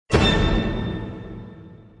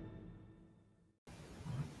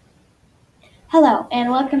Hello, and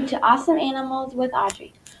welcome to Awesome Animals with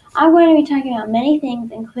Audrey. I'm going to be talking about many things,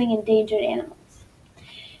 including endangered animals.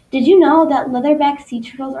 Did you know that leatherback sea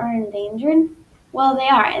turtles are endangered? Well, they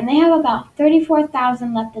are, and they have about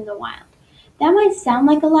 34,000 left in the wild. That might sound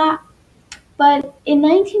like a lot, but in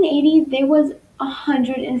 1980 there was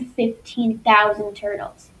 115,000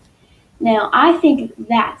 turtles. Now, I think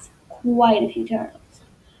that's quite a few turtles.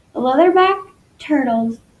 The leatherback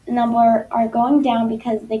turtles number are going down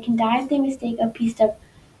because they can die if they mistake a piece of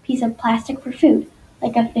plastic for food,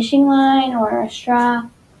 like a fishing line or a straw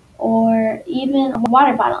or even a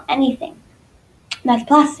water bottle, anything that's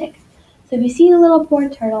plastic. So if you see a little poor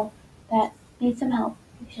turtle that needs some help,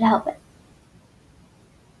 you should help it.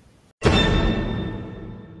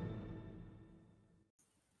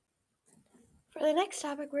 For the next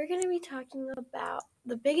topic, we're going to be talking about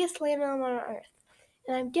the biggest land animal on Earth.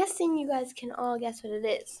 And I'm guessing you guys can all guess what it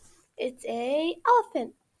is. It's a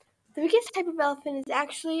elephant. The biggest type of elephant is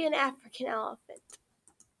actually an African elephant.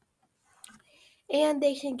 And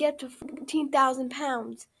they can get to 14,000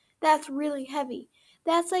 pounds. That's really heavy.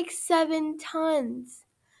 That's like 7 tons.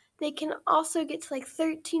 They can also get to like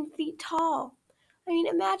 13 feet tall. I mean,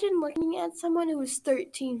 imagine looking at someone who is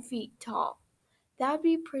 13 feet tall. That would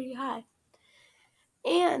be pretty high.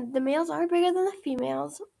 And the males are bigger than the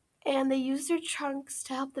females, and they use their trunks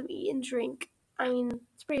to help them eat and drink. I mean,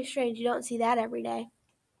 it's pretty strange. You don't see that every day.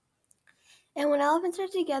 And when elephants are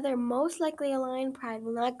together, most likely a lion pride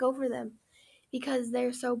will not go for them because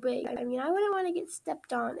they're so big. I mean, I wouldn't want to get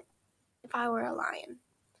stepped on if I were a lion.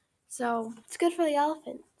 So it's good for the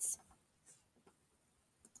elephants.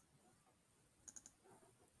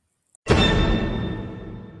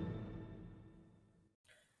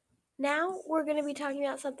 Now we're going to be talking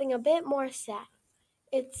about something a bit more sad.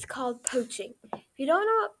 It's called poaching. If you don't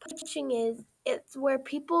know what poaching is, it's where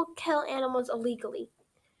people kill animals illegally.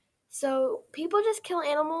 So people just kill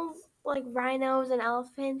animals like rhinos and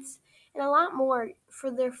elephants and a lot more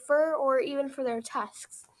for their fur or even for their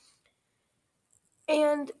tusks.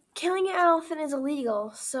 And killing an elephant is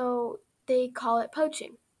illegal, so they call it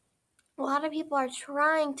poaching. A lot of people are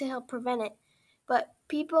trying to help prevent it, but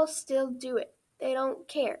people still do it. They don't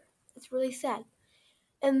care. It's really sad.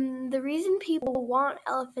 And the reason people want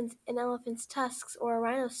elephants and elephants' tusks or a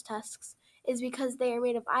rhino's tusks is because they are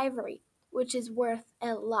made of ivory, which is worth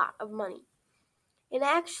a lot of money. And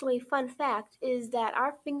actually, fun fact is that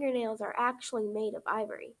our fingernails are actually made of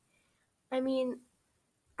ivory. I mean,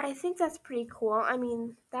 I think that's pretty cool. I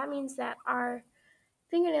mean, that means that our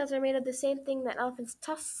fingernails are made of the same thing that elephants'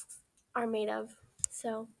 tusks are made of.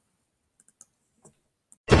 So,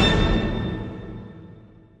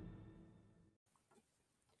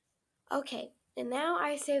 okay, and now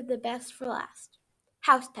I saved the best for last.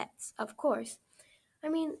 House pets, of course. I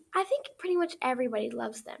mean, I think pretty much everybody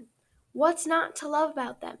loves them. What's not to love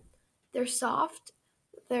about them? They're soft,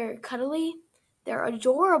 they're cuddly, they're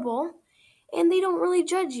adorable, and they don't really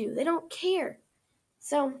judge you. They don't care.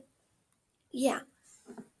 So, yeah,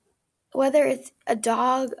 whether it's a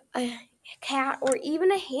dog, a cat, or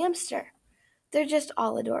even a hamster, they're just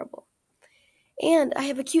all adorable. And I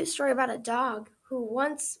have a cute story about a dog who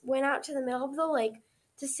once went out to the middle of the lake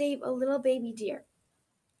to save a little baby deer.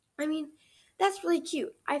 I mean, that's really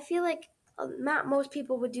cute. I feel like not most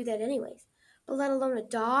people would do that anyways, but let alone a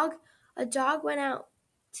dog. A dog went out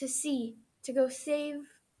to sea to go save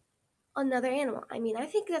another animal. I mean, I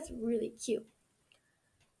think that's really cute.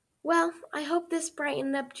 Well, I hope this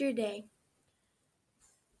brightened up your day.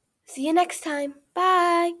 See you next time.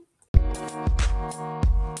 Bye.